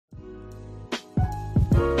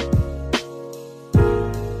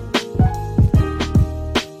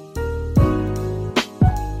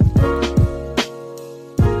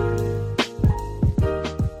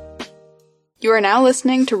You are now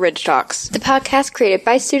listening to Ridge Talks, the podcast created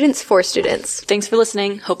by students for students. Thanks for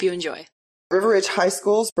listening. Hope you enjoy. River Ridge High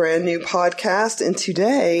School's brand new podcast, and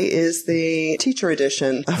today is the teacher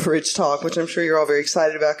edition of Ridge Talk, which I'm sure you're all very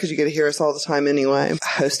excited about because you get to hear us all the time anyway.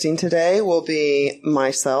 Hosting today will be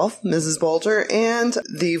myself, Mrs. Bulger, and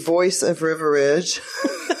the voice of River Ridge,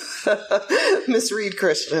 Miss Reed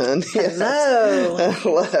Christian. Yes. Hello.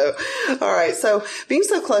 Hello. All right. So being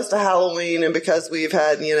so close to Halloween, and because we've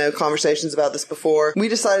had, conversations about this before, we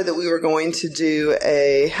decided that we were going to do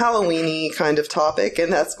a Halloween-y kind of topic,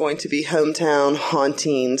 and that's going to be hometown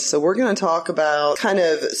hauntings. So we're going to talk about kind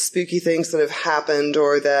of spooky things that have happened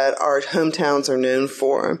or that our hometowns are known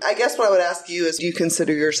for. I guess what I would ask you is, do you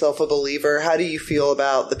consider yourself a believer? How do you feel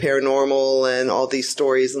about the paranormal and all these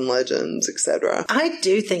stories and legends, etc.? I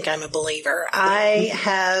do think I'm a believer. I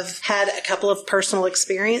have had a couple of personal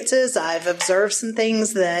experiences. I've observed some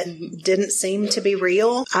things that didn't seem to be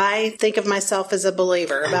real. I think of myself as a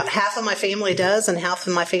believer. About half of my family does and half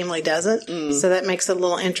of my family doesn't. So that makes it a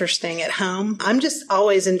little interesting at home. I'm just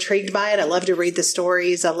always intrigued by it. I love to read the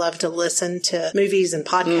stories. I love to listen to movies and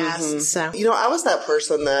podcasts. So, I was that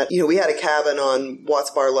person that, we had a cabin on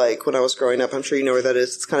Watts Bar Lake when I was growing up. I'm sure you know where that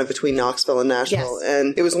is. It's kind of between Knoxville and Nashville. Yes.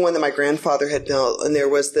 And it was one that my grandfather had built. And there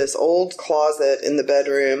was this old closet in the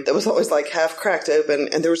bedroom that was always like half cracked open,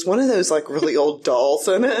 and there was one of those like really old dolls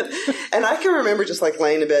in it. And I can remember just like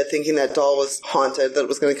laying in bed thinking that doll was haunted, that it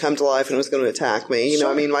was going to come to life and it was going to attack me.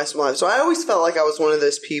 My life. So I always felt like I was one of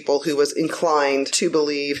those people who was inclined to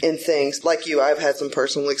believe in things. Like you, I've had some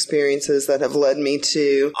personal experiences that have led me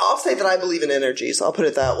to, I'll say that I believe in energies. I'll put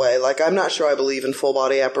it that way. Like, I'm not sure I believe in full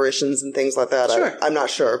body apparitions and things like that. Sure. I'm not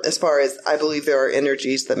sure. As far as I believe there are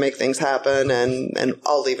energies that make things happen, and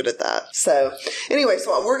I'll leave it at that. So anyway,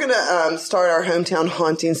 so we're going to start our hometown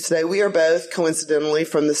hauntings today. We are both coincidentally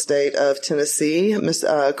from the state of Tennessee. Miss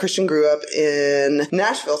Christian grew up in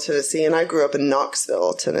Nashville, Tennessee, and I grew up in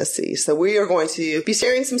Knoxville, Tennessee. So we are going to be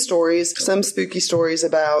sharing some stories, some spooky stories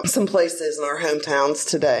about some places in our hometowns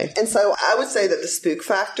today. And so I would say that the spook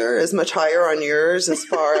factor is much higher on yours as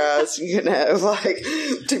far as, like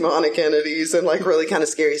demonic entities and like really kind of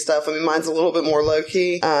scary stuff. I mean, mine's a little bit more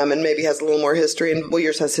low-key and maybe has a little more history, and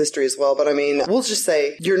yours has history as well. But I mean, we'll just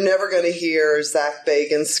say you're never going to hear Zach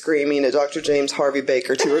Bagans screaming at Dr. James Harvey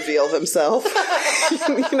Baker to reveal himself.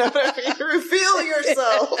 You know what I mean? Reveal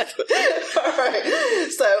yourself. All right.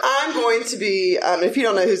 So I'm going to be, if you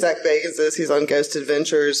don't know who Zach Bagans is, he's on Ghost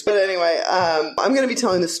Adventures. But anyway, I'm going to be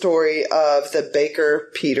telling the story of the Baker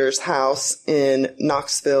Peters house in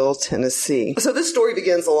Knoxville, Tennessee. So this story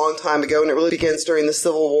begins a long time ago, and it really begins during the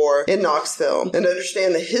Civil War in Knoxville. And to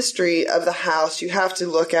understand the history of the house, you have to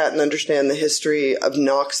look at and understand the history of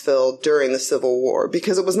Knoxville during the Civil War,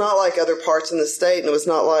 because it was not like other parts in the state, and it was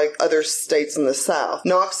not like other states in the South.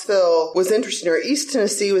 Knoxville was interesting, or East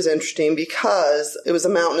Tennessee was interesting, because it was a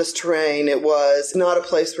mountainous terrain. It was not a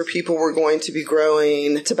place where people were going to be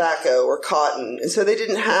growing tobacco or cotton, and so they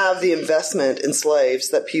didn't have the investment in slaves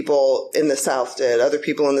that people in the South did, other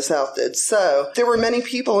people in the South did. So there were many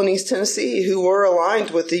people in East Tennessee who were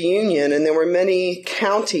aligned with the Union, and there were many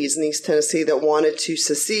counties in East Tennessee that wanted to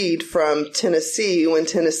secede from Tennessee when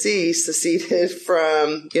Tennessee seceded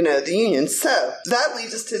from, the Union. So that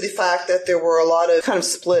leads us to the fact that there were a lot of kind of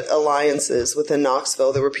split alliances within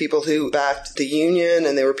Knoxville. There were people who backed the Union,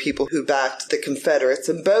 and there were people who backed the Confederates.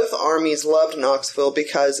 And both armies loved Knoxville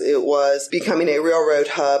because it was becoming a railroad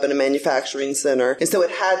hub and a manufacturing center. And so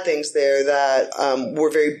it had things there that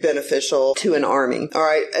were very beneficial to an army. All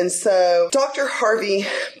right. And so Dr. Harvey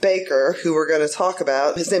Baker, who we're going to talk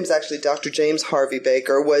about, his name is actually Dr. James Harvey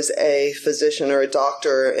Baker, was a physician or a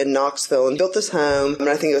doctor in Knoxville and built this home. And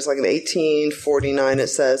I think it was like in 1849, it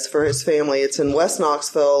says, for his family. It's in West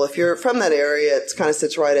Knoxville. If you're from that area, it kind of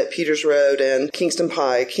sits right at Peters Road and Kingston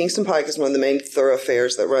Pike. Kingston Pike is one of the main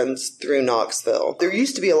thoroughfares that runs through Knoxville. There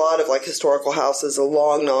used to be a lot of like historical houses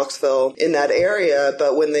along Knoxville in that area,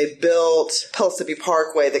 but when they built Pellissippi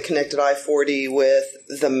Parkway that connected I-40 with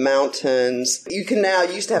the mountains, you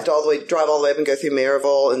used to have to drive all the way up and go through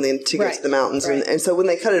Maryville and then to get to the mountains. Right. And so when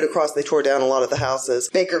they cut it across, they tore down a lot of the houses.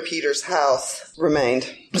 Baker Peters' house remained.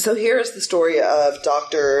 So here is the story of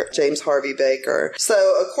Dr. James Harvey Baker.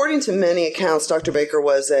 So according to many accounts, Dr. Baker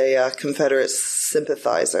was a Confederate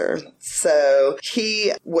sympathizer. So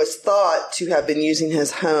he was thought to have been using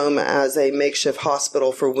his home as a makeshift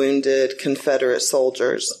hospital for wounded Confederate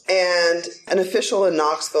soldiers. And an official in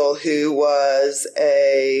Knoxville who was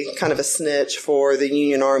a kind of a snitch for the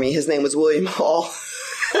Union Army, his name was William Hall.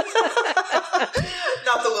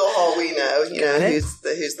 Not the Will Hall we know,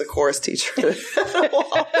 who's the chorus teacher.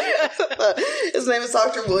 His name is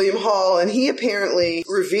Dr. William Hall, and he apparently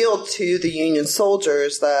revealed to the Union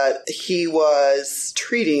soldiers that he was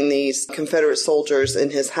treating these Confederate soldiers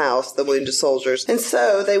in his house, the wounded soldiers. And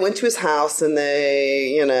so they went to his house and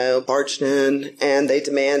they, barged in and they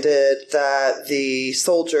demanded that the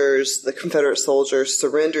Confederate soldiers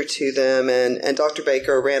surrender to them. And Dr.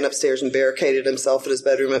 Baker ran upstairs and barricaded himself in his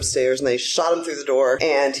bedroom upstairs, and they shot him through the door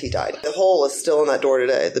and he died. The hole is still in that door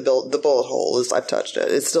today. The bullet hole is, I've touched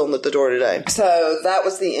it. It's still in the door today. So that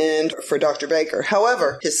was the end for Dr. Baker.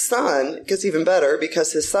 However, his son gets even better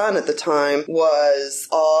because his son at the time was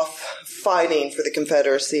off fighting for the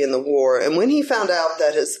Confederacy in the war. And when he found out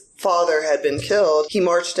that his father had been killed, he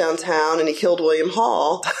marched downtown and he killed William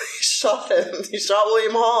Hall. He shot him. He shot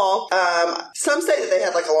William Hall. Some say that they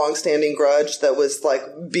had like a long-standing grudge that was like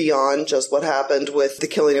beyond just what happened with the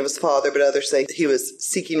killing of his father, but others say he was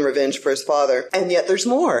seeking revenge for his father. And yet there's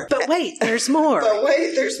more. But wait, there's more.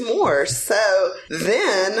 So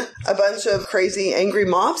then a bunch of crazy, angry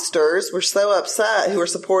mobsters were so upset, who were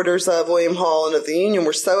supporters of William Hall and of the Union,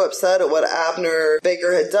 were so upset at what Abner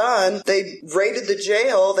Baker had done, they raided the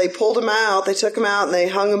jail, they pulled him out, they took him out, and they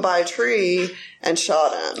hung him by a tree and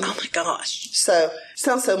shot him. Oh my gosh. So,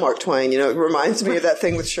 sounds so Mark Twain, it reminds me of that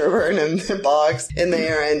thing with Sherburne and Boggs in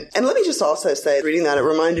there. And let me just also say, reading that, it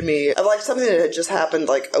reminded me of like something that had just happened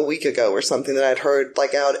like a week ago or something that I'd heard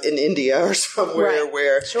like out in India or somewhere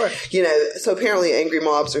where, sure. So apparently angry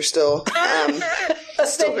mobs are still,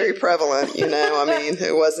 still very prevalent,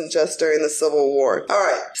 it wasn't just during the Civil War. All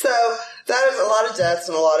right. So that is a lot of deaths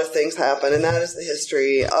and a lot of things happen, and that is the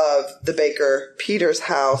history of the Baker Peters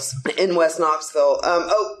house in West Knoxville.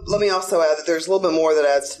 Let me also add that there's a little bit more that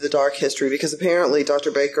adds to the dark history, because apparently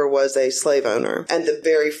Dr. Baker was a slave owner, and the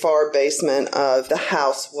very far basement of the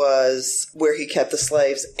house was where he kept the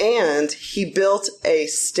slaves, and he built a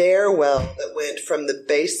stairwell that went from the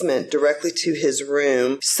basement directly to his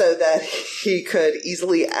room so that he could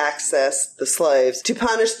easily access the slaves to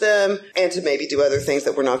punish them and to maybe do other things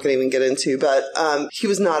that we're not going to even get into. But he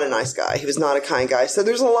was not a nice guy. He was not a kind guy. So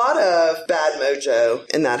there's a lot of bad mojo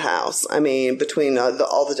in that house. I mean, between all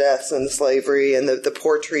the deaths and the slavery and the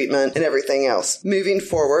poor treatment and everything else. Moving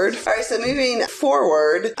forward. All right, so moving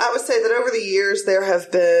forward, I would say that over the years there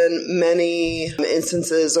have been many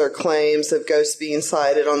instances or claims of ghosts being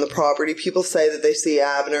sighted on the property. People say that they see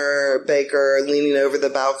Abner Baker leaning over the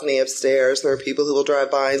balcony upstairs. There are people who will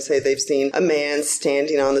drive by and say they've seen a man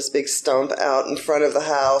standing on this big stump out in front of the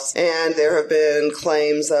house. And there have been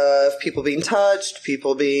claims of people being touched,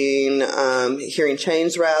 people being hearing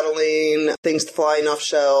chains rattling, things flying off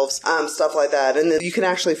shelves, stuff like that. And then you can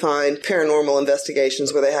actually find paranormal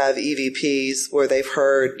investigations where they have EVPs, where they've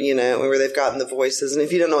heard, where they've gotten the voices. And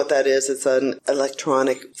if you don't know what that is, it's an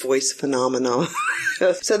electronic voice phenomenon.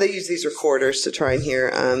 So they use these recorders to try and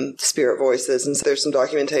hear spirit voices, and so there's some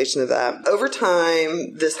documentation of that. Over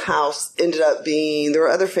time, this house ended up being, there were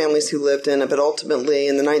other families who lived in it, but ultimately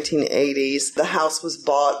in the 1980s, the house was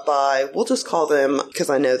bought by, we'll just call them, because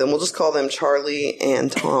I know them, we'll just call them Charlie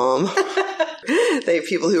and Tom. They have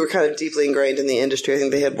people who were kind of deeply ingrained in the industry. I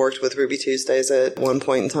think they had worked with Ruby Tuesdays at one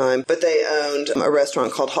point in time. But they owned a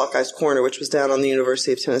restaurant called Hawkeye's Corner, which was down on the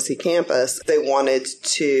University of Tennessee campus. They wanted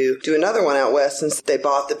to do another one out west, and they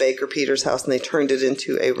bought the Baker Peters house and they turned it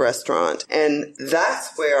into a restaurant. And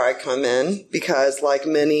that's where I come in, because like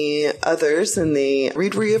many others in the...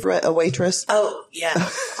 Reed, were you a waitress? Oh, yeah.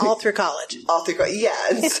 All through college. Yeah.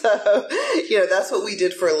 And so, that's what we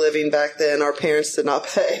did for a living back then. Our parents did not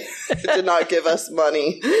pay, did not give us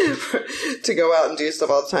money to go out and do stuff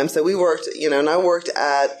all the time. So we worked, and I worked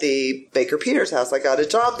at the Baker Peters house. I got a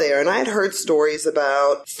job there, and I had heard stories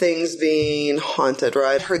about things being haunted,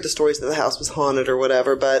 right? I'd heard the stories that the house was haunted or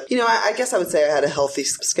whatever, but, I guess I would say I had a healthy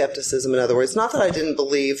skepticism, in other words. Not that I didn't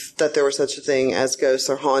believe that there was such a thing as ghosts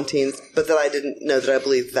or hauntings, but that I didn't know that I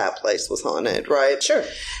believed that place was haunted, right? Sure.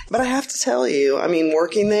 But I have to tell you,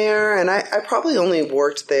 working there, and I probably only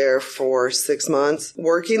worked there for 6 months.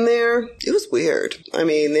 Working there, it was weird.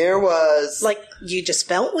 There was... Like, you just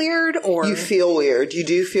felt weird, or... You feel weird. You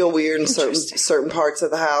do feel weird in certain parts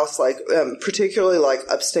of the house. Like, particularly, like,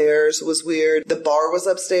 upstairs was weird. The bar was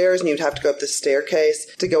upstairs, and you'd have to go up the staircase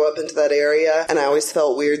to go up into that area, and I always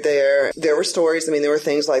felt weird there. There were stories, there were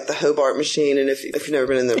things like the Hobart machine, and if you've never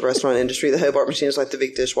been in the restaurant industry, the Hobart machine is like the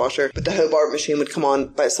big dishwasher, but the Hobart machine would come on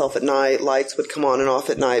by itself at night. Lights would come on and off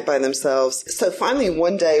at night by themselves. So finally,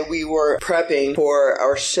 one day, we were prepping for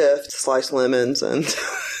our shift to slice lemons and...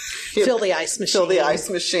 Fill the ice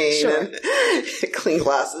machine. Sure. And clean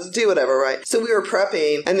glasses, do whatever, right? So we were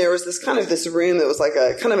prepping, and there was this room that was like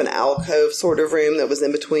a kind of an alcove sort of room that was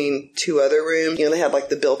in between two other rooms. They had like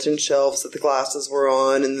the built-in shelves that the glasses were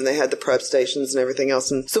on, and then they had the prep stations and everything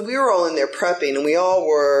else. And so we were all in there prepping, and we all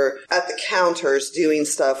were at the counters doing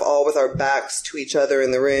stuff, all with our backs to each other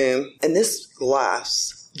in the room. And this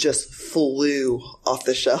glass just flew off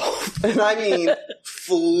the shelf. And I mean,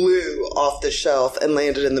 flew off the shelf and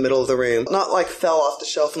landed in the middle of the room. Not like fell off the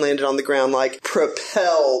shelf and landed on the ground, like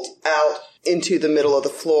propelled out into the middle of the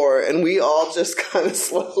floor. And we all just kind of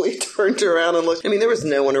slowly turned around and looked. I mean, there was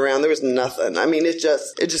no one around. There was nothing. I mean, it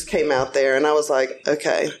just came out there. And I was like,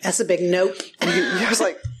 okay. That's a big nope. I was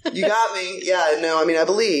like, you got me. Yeah, no, I mean, I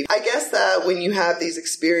believe. I guess that when you have these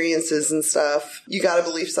experiences and stuff, you got to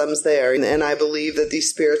believe something's there. And I believe that these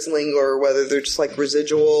spirits linger, whether they're just like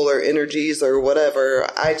residual or energies or whatever.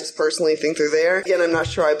 I just personally think they're there. Again, I'm not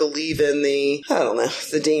sure I believe in the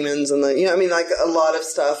demons and like a lot of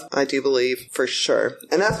stuff I do believe for sure.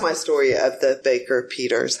 And that's my story of the Baker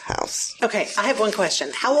Peters house. Okay, I have one question.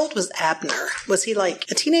 How old was Abner? Was he like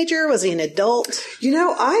a teenager? Was he an adult?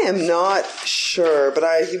 I am not sure,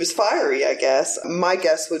 but he was fiery, I guess. My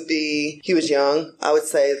guess would be he was young. I would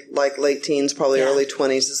say like late teens, probably early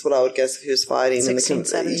 20s is what I would guess if he was fighting 16,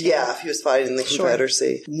 17. Yeah, if he was fighting in the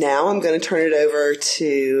Confederacy. Now I'm going to turn it over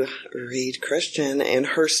to Reed Christian and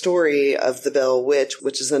her story of the Bell Witch,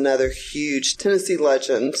 which is another huge Tennessee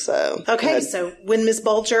legend. So so when Ms.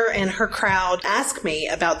 Bulger and her crowd asked me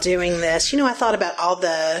about doing this, I thought about all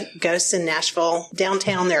the ghosts in Nashville.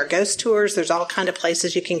 Downtown, there are ghost tours. There's all kind of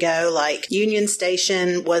places you can go, like Union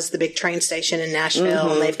Station was the big train station in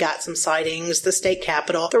Nashville, and they've got some sightings. The State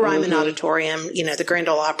Capitol, the Ryman Auditorium, the Grand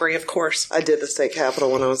Ole Opry, of course. I did the State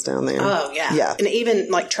Capitol when I was down there. Oh, yeah. Yeah. And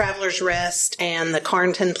even like Traveler's Rest and the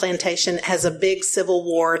Carnton Plantation has a big Civil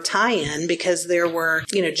War tie-in because there were,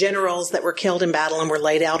 generals that were killed in battle and were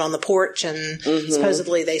laid out on the porch, and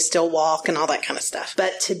supposedly they still walk and all that kind of stuff.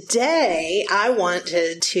 But today, I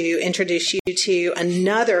wanted to introduce you to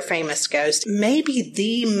another famous ghost, maybe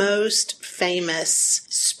the most famous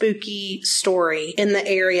spooky story in the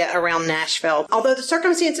area around Nashville. Although the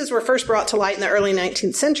circumstances were first brought to light in the early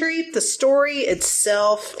 19th century, the story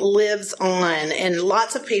itself lives on, and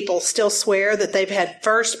lots of people still swear that they've had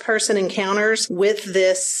first-person encounters with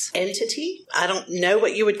this entity. I don't know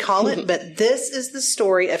what you would call it, but this is the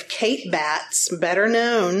story of Kate Batts, better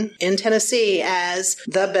known in Tennessee as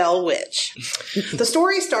the Bell Witch. The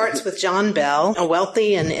story starts with John Bell, a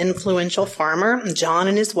wealthy and influential farmer. John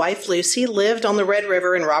and his wife Lucy lived on the Red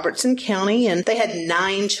River in Robertson County, and they had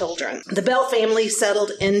 9 children. The Bell family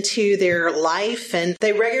settled into their life, and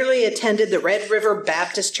they regularly attended the Red River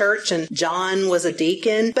Baptist Church, and John was a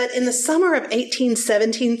deacon. But in the summer of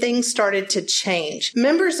 1817, things started to change.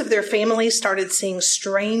 Members of their family started seeing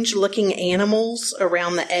strange-looking animals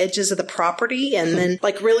around the edges of the property, and then,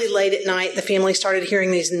 like really late at night, the family started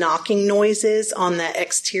hearing these knocking noises on the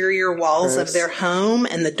exterior walls of their home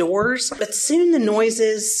and the doors. But soon the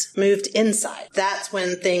noises moved inside. That's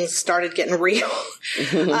when things started getting real.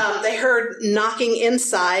 They heard knocking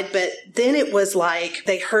inside, but then it was like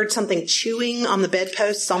they heard something chewing on the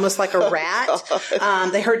bedposts, almost like a rat.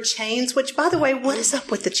 They heard chains, which, by the way, what is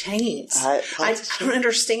up with the chains? I don't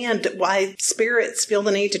understand why spirits feel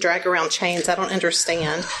the need to drag around chains. I don't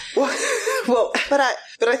understand.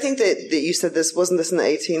 But I think that you said wasn't this in the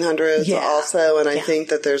 1800s also? And I think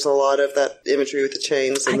that there's a lot of that imagery with the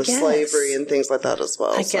chains and slavery and things like that as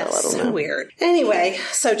well. I don't know. Weird. Anyway,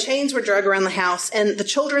 so chains were dragged around the house, and the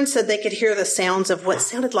children said they could hear the sounds of what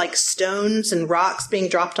sounded like stones and rocks being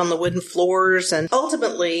dropped on the wooden floors. And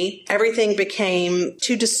ultimately, everything became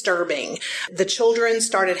too disturbing. The children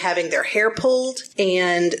started having their hair pulled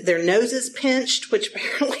and their noses pinched, which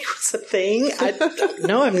apparently was a thing. I don't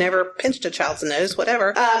know. I've never pinched a child's nose,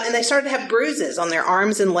 whatever. And they started to have bruises on their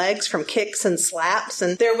arms and legs from kicks and slaps.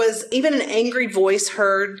 And there was even an angry voice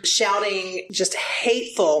heard shouting just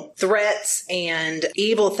hateful threats and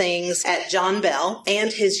evil things at John Bell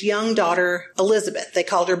and his young daughter, Elizabeth. They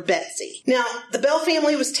called her Betsy. Now, the Bell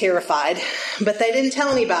family was terrified, but they didn't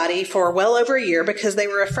tell anybody for well over a year because they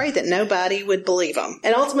were afraid that nobody would believe them.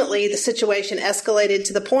 And ultimately, the situation escalated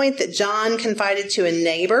to the point that John confided to a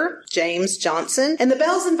neighbor, James Johnson, and the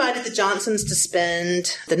Bells invited the Johnsons Johnsons to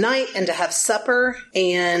spend the night and to have supper,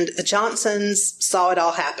 and the Johnsons saw it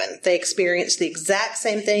all happen. They experienced the exact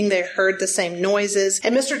same thing. They heard the same noises.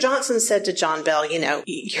 And Mr. Johnson said to John Bell, you're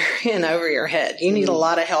in over your head. You need a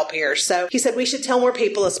lot of help here. So he said, we should tell more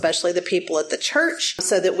people, especially the people at the church,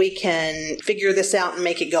 so that we can figure this out and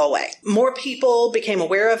make it go away. More people became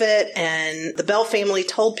aware of it, and the Bell family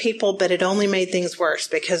told people, but it only made things worse,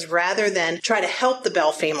 because rather than try to help the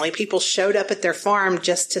Bell family, people showed up at their farm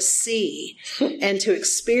just to see and to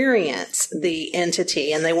experience the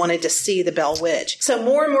entity, and they wanted to see the Bell Witch. So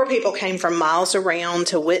more and more people came from miles around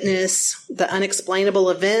to witness the unexplainable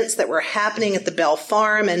events that were happening at the Bell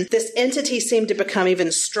farm, and this entity seemed to become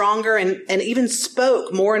even stronger and even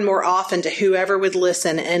spoke more and more often to whoever would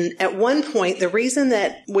listen. And at one point, the reason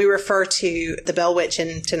that we refer to the Bell Witch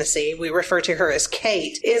in Tennessee, we refer to her as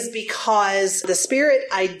Kate, is because the spirit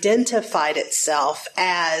identified itself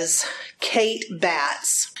as Kate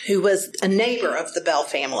Batts, who was a neighbor of the Bell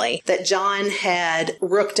family that John had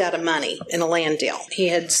rooked out of money in a land deal. He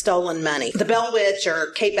had stolen money. The Bell Witch,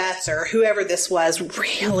 or Kate Batts, or whoever this was,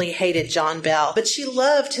 really hated John Bell, but she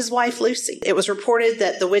loved his wife Lucy. It was reported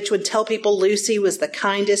that the witch would tell people Lucy was the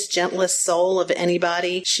kindest, gentlest soul of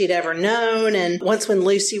anybody she'd ever known. And once when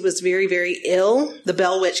Lucy was very, very ill, the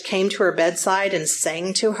Bell Witch came to her bedside and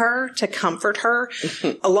sang to her to comfort her.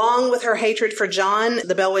 Along with her hatred for John,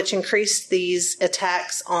 the Bell Witch increased these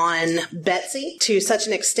attacks on Betsy to such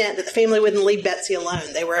an extent that the family wouldn't leave Betsy alone.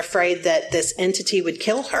 They were afraid that this entity would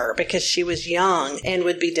kill her because she was young and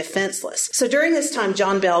would be defenseless. So during this time,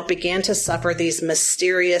 John Bell began to suffer these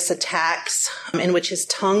mysterious attacks in which his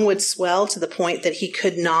tongue would swell to the point that he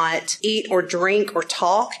could not eat or drink or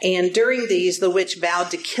talk. And during these, the witch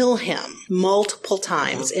vowed to kill him multiple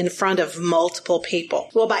times in front of multiple people.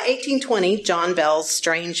 Well, by 1820, John Bell's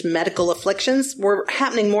strange medical afflictions were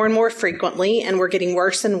happening more and more frequently and were getting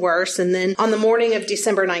worse and worse. And then on the morning of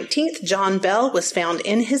December 19th, John Bell was found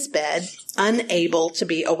in his bed, unable to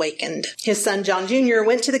be awakened. His son, John Jr.,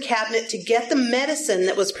 went to the cabinet to get the medicine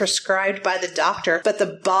that was prescribed by the doctor, but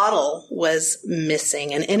the bottle was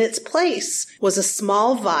missing, and in its place was a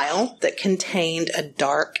small vial that contained a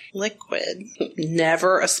dark liquid.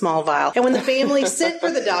 Never a small vial. And when the family sent for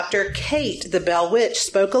the doctor, Kate, the Bell Witch,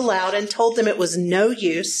 spoke aloud and told them it was no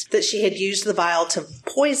use, that she had used the vial to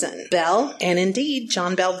poison Bell, and indeed,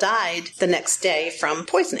 John Bell died the next day from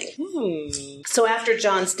poisoning. So after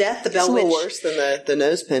John's death, the Bell Witch... worse than the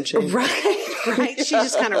nose pinching. Right. She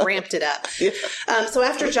just kind of ramped it up. Yeah. So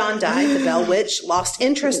after John died, the Bell Witch lost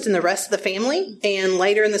interest in the rest of the family. And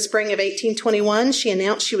later in the spring of 1821, she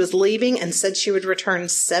announced she was leaving and said she would return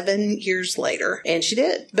 7 years later. And she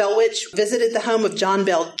did. Bell Witch visited the home of John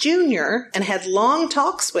Bell Jr. and had long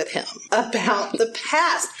talks with him about the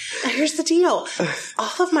past. Now, here's the deal.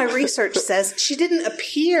 All of my research says she didn't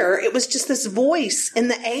appear. It was just this voice in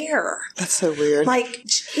the air. That's so weird. Like,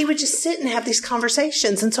 he would just sit and have these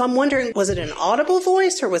conversations. And so I'm wondering, was it an audible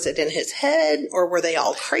voice, or was it in his head, or were they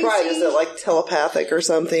all crazy? Right. Is it like telepathic or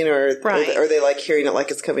something, or are they like hearing it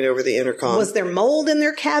like it's coming over the intercom? Was there mold in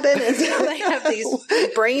their cabin, and so they have these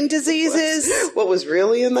brain diseases? What was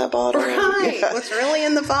really in that bottle? Right. Yeah. What's really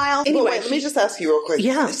in the vial? Anyway, let me just ask you real quick.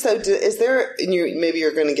 Yeah. So is there, and maybe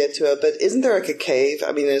you're going to get to it, but isn't there like a cave?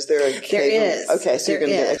 I mean, is there a cave? There is. Okay, so you're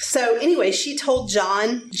going to get it. So anyway, she told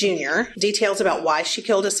John Jr. details about why she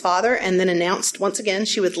killed his father, and then announced once again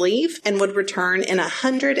she would leave and would return in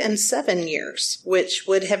 107 years, which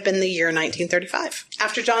would have been the year 1935.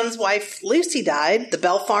 After John's wife Lucy died, the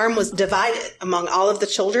Bell farm was divided among all of the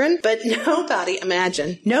children, but nobody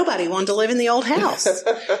wanted to live in the old house.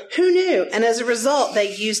 Who knew? And as a result,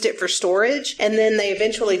 they used it for storage, and then they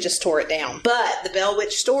eventually just tore it down. But the Bell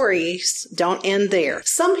Witch stories don't end there.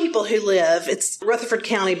 Some people who live, it's Rutherford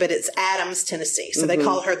County, but it's Adams, Tennessee. So they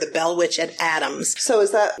call her the Bell Witch at Adams. So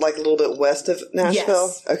is that like a little bit west of Nashville?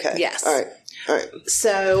 Yes. Okay. Yes. All right.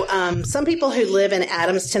 So some people who live in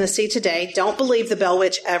Adams, Tennessee today don't believe the Bell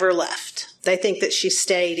Witch ever left. They think that she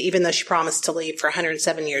stayed, even though she promised to leave, for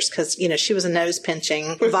 107 years because, she was a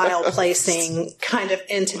nose-pinching, vial-placing kind of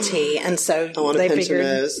entity. And so they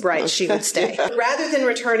figured, right, she would stay. Rather than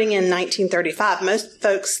returning in 1935, most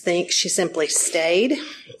folks think she simply stayed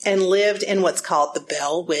and lived in what's called the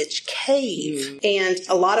Bell Witch Cave. And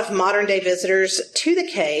a lot of modern-day visitors to the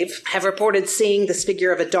cave have reported seeing this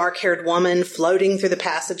figure of a dark-haired woman floating through the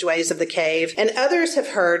passageways of the cave. And others have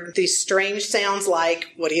heard these strange sounds like,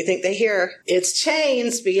 what do you think they hear? It's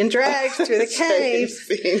chains being dragged through the cave. Chains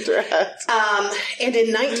being dragged. And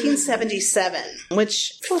in 1977,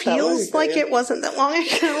 which feels like it wasn't that long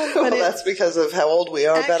ago. But that's because of how old we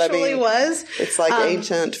are. But I mean, was. It's like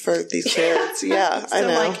ancient for these kids. Yeah, I know.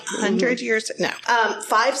 Like 100 years. No.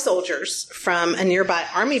 5 soldiers from a nearby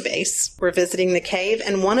army base were visiting the cave,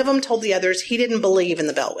 and one of them told the others he didn't believe in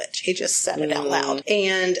the Bell Witch. He just said it out loud.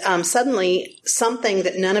 And suddenly, something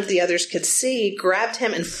that none of the others could see grabbed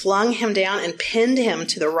him and flung him down and pinned him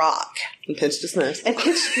to the rock. And pinched his nose.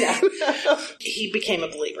 He became a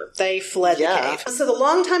believer. They fled the cave. So the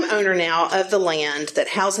longtime owner now of the land that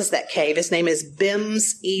houses that cave, his name is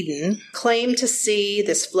Bims Eden, claimed to see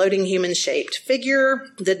this floating human-shaped figure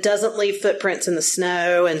that doesn't leave footprints in the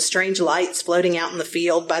snow and strange lights floating out in the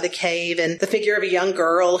field by the cave, and the figure of a young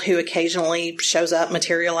girl who occasionally shows up,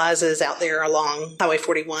 materializes out there along Highway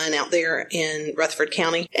 41 out there in Rutherford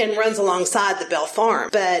County and runs alongside the Bell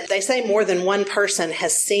Farm. But they say more than one person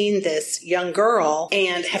has seen this young girl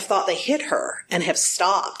and have thought they hit her and have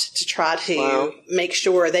stopped to try to make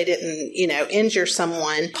sure they didn't, injure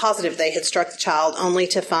someone. Positive they had struck the child, only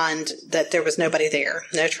to find that there was nobody there,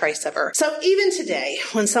 no trace of her. So even today,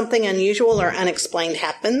 when something unusual or unexplained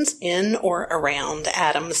happens in or around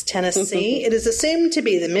Adams, Tennessee, it is assumed to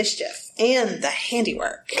be the mischief and the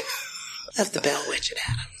handiwork of the Bell Witch at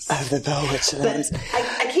Adams. Of the Bell Witch at Adams.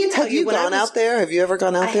 I can't tell you. Have you gone out there? Have you ever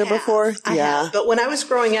gone out there before? I have. But when I was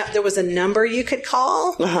growing up, there was a number you could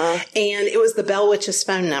call, and it was the Bell Witch's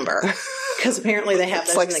phone number. Because apparently they have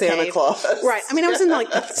those like in the Santa cave. Claus. Right. I mean, I was in like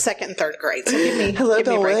the 2nd and 3rd grade, so give me a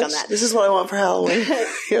break on that. This is what I want for Halloween.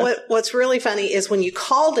 What's really funny is when you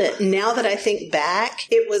called it, now that I think back,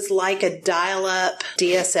 it was like a dial-up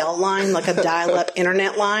DSL line, like a dial-up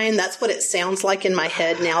internet line. That's what it sounds like in my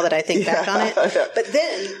head now that I think back on it. But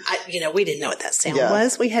then, we didn't know what that sound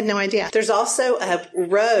was. We had no idea. There's also a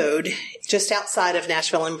road just outside of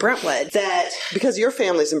Nashville and Brentwood that... Because your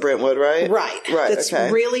family's in Brentwood, right? Right. That's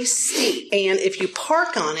really steep. And if you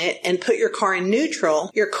park on it and put your car in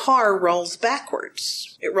neutral, your car rolls backwards.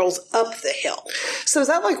 It rolls up the hill. So is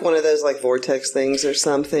that like one of those like vortex things or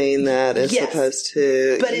something that is supposed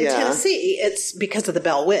to... But in Tennessee, it's because of the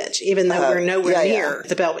Bell Witch. Even though we're nowhere near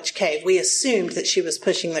the Bell Witch Cave, we assumed that she was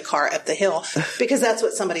pushing the car up the hill because that's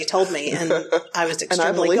what somebody told me. And I was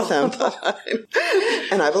extremely gullible.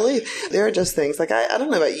 And I believe there are just things like, I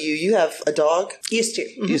don't know about you. You have a dog? Used to.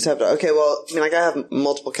 Mm-hmm. Used to have a dog. Okay, well, I mean, like I have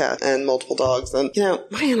multiple cats and multiple dogs. And,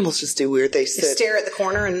 my animals just do weird. They stare at the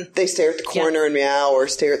corner and... They stare at the corner and meow, or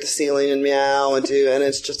stare at the ceiling and meow and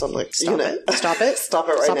it's just, I'm like, Stop it. Stop it. Stop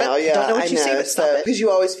it right now. Yeah, Don't know what you see, but stop it. Because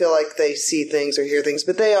you always feel like they see things or hear things,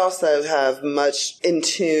 but they also have much in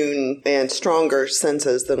tune and stronger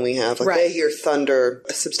senses than we have. Like they hear thunder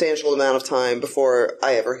a substantial amount of time before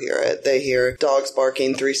I ever hear it. They hear dogs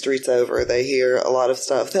barking 3 streets over. They hear a lot of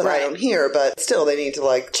stuff that I don't hear, but still they need to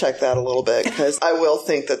like check that a little bit because I will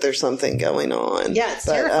think that there's something going on. Yeah, it's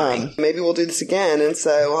terrifying. Maybe we'll do this again, and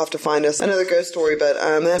so we'll have to find us another ghost story. But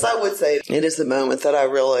as I would say, it is the moment that I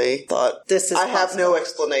really thought I have no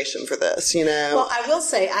explanation for this. Well, I will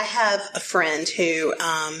say I have a friend who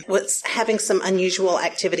was having some unusual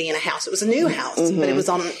activity in a house. It was a new house, but it was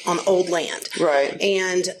on old land. Right.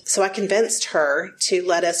 And so I convinced her to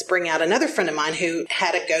let us bring out another friend of mine who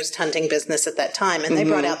had a ghost hunting business at that time, and they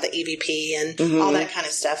brought out the EVP and all that kind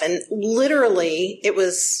of stuff. And literally, it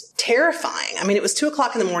was terrifying. I mean, it was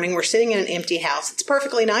 2:00 in the morning. We're sitting in an empty house. It's a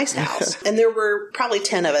perfectly nice house. And there were probably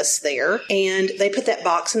 10 of us there. And they put that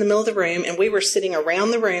box in the middle of the room, and we were sitting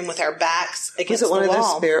around the room with our backs against the wall. Was it one of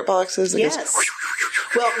those spirit boxes? Yes.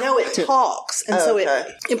 Well, no, it talks. And so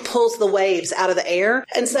it pulls the waves out of the air.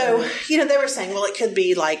 And so, they were saying, well, it could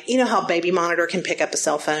be like, how Baby Monitor can pick up a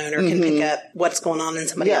cell phone or can pick up what's going on in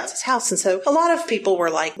somebody else's house. And so a lot of people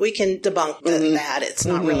were like, we can debunk that. It's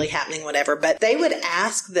not really happening, whatever. But they would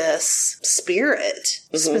ask this spirit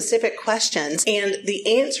specific questions, and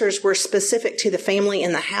the answers were specific to the family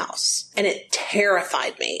in the house. And it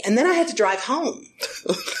terrified me. And then I had to drive home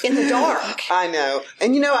in the dark. I know.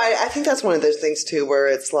 And I think that's one of those things too where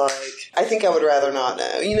it's like, I think I would rather not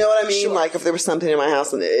know. You know what I mean? Sure. Like if there was something in my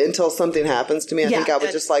house until something happens to me, I think I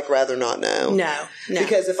would just like rather not know. No.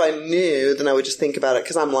 Because if I knew, then I would just think about it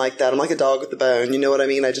because I'm like that. I'm like a dog with the bone. You know what I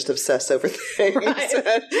mean? I just obsess over things.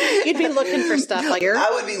 Right. You'd be looking for stuff like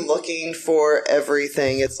I would be looking for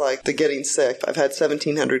everything. It's like the getting sick. I've had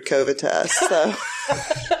 1,700 COVID tests, so...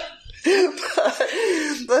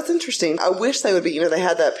 But that's interesting. I wish they would be, they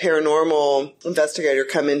had that paranormal investigator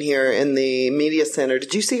come in here in the media center.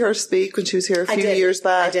 Did you see her speak when she was here a few years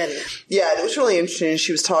back? I didn't. Yeah, it was really interesting.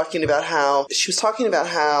 She was talking about how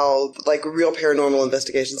like real paranormal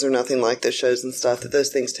investigations are nothing like those shows and stuff, that those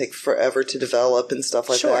things take forever to develop and stuff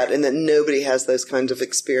like that, and that nobody has those kinds of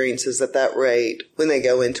experiences at that rate when they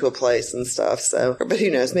go into a place and stuff. So, but who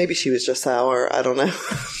knows? Maybe she was just sour. I don't know.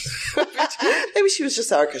 Maybe she was just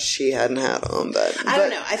sour because she hadn't had them. But I don't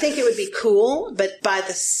know. I think it would be cool, but by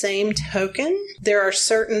the same token, there are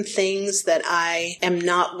certain things that I am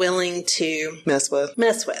not willing to mess with.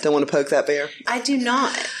 Don't want to poke that bear. I do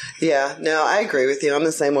not. Yeah, no, I agree with you. I'm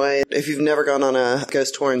the same way. If you've never gone on a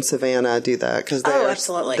ghost tour in Savannah, do that because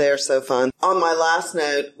absolutely, they're so fun. On my last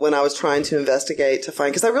note, when I was trying to investigate to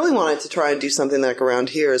find, because I really wanted to try and do something like around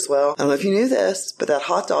here as well. I don't know if you knew this, but that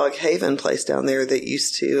hot dog haven place down there that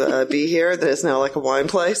used to be here, that is now like a wine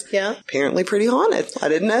place. Yeah, apparently pretty haunted. I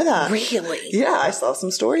didn't know that. Really? Yeah, I saw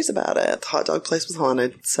some stories about it. The hot dog place was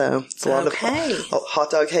haunted, so it's a lot of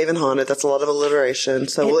hot dog haven haunted. That's a lot of alliteration.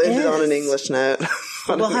 So we'll end it on an English note.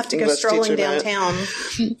 We'll have to go strolling downtown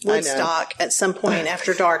Woodstock at some point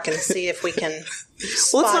after dark and see if we can.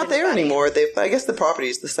 Well, it's not there anymore. I guess the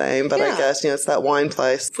property's the same, but I guess, it's that wine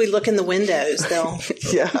place. If we look in the windows, they'll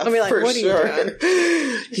be like, for what are you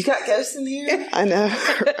doing? You got ghosts in here? I know.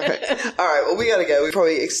 All right. Well, we got to go. We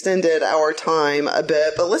probably extended our time a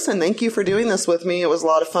bit, but listen, thank you for doing this with me. It was a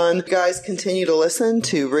lot of fun. You guys continue to listen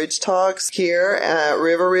to Ridge Talks here at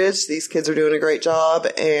River Ridge. These kids are doing a great job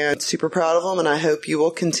and super proud of them, and I hope you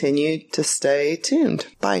will continue to stay tuned.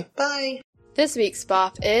 Bye. Bye. This week's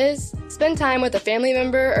BOP is spend time with a family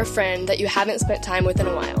member or friend that you haven't spent time with in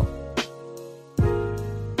a while.